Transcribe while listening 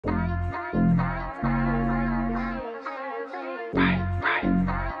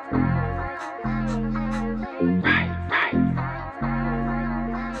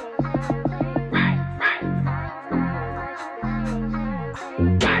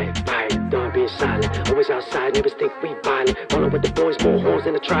silent. Always outside, neighbors think we violent. Rolling with the boys, more horns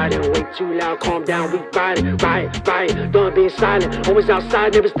than a trident. Way too loud, calm down, we riding. Riot, riot, done being silent. Always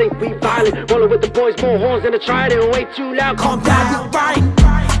outside, neighbors think we violent. Rolling with the boys, more horns than a trident. Way too loud, calm down, we riding.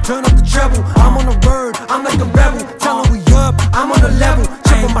 Turn up the treble, I'm on the word, I'm like a rebel. Tell them we up, I'm on the level.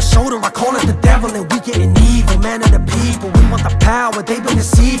 Chip on my shoulder, I call it the devil. And we getting evil, man of the people. We want the power, they been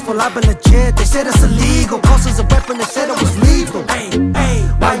deceitful. I've been legit, they said it's illegal. Cost us a weapon, they said it was lethal. Hey, hey,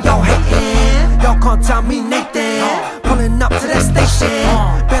 why y'all hating? Y'all can't tell me Nathan. Pulling up to that station,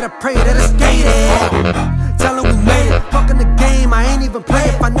 better pray that it's gated. Tell them we made it, fucking the game, I ain't even play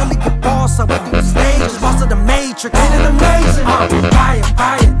it. Finally get boss, I went through the stages. Boss of the matrix, ain't it amazing? Riot,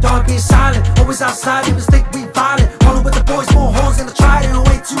 riot, dog being silent. Always outside, neighbors think we violent. Rolling with the boys, more horns than a trident.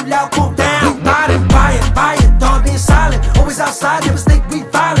 Way too loud, calm down. We riding, riot, riot, dog being silent. Always outside, neighbors think we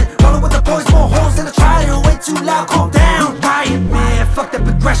violent. Rolling with the boys, more horns than a trident. Way too loud, calm down. Riot, man, fuck that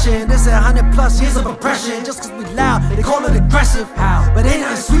progression. This 100+ years of oppression. Just cause we loud, they call it aggressive. But ain't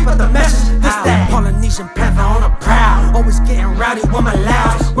nothing sweet but the message. This that Polynesian panther on a prowl. Always getting rowdy with my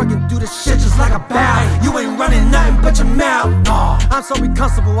loud. Working through this shit just like a bow. You ain't running nothing but your mouth. I'm so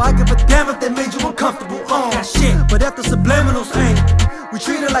comfortable, I give a damn if they made you uncomfortable. That shit, but after subliminals, ain't we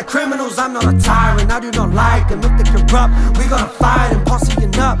treated like criminals. I'm not a tyrant, I do not like them. If they corrupt, we gonna fight them.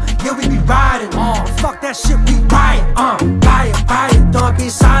 Posseing up, yeah, we be riding. Fuck that shit, we riot. Riot, riot, dog being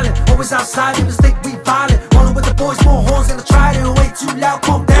silent. Always outside, niggas think we violent. Rolling with the boys, more horns than a trident. Way too loud,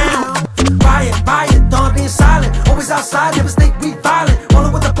 calm down. Riot, riot, dog being silent. Always outside, niggas think we violent.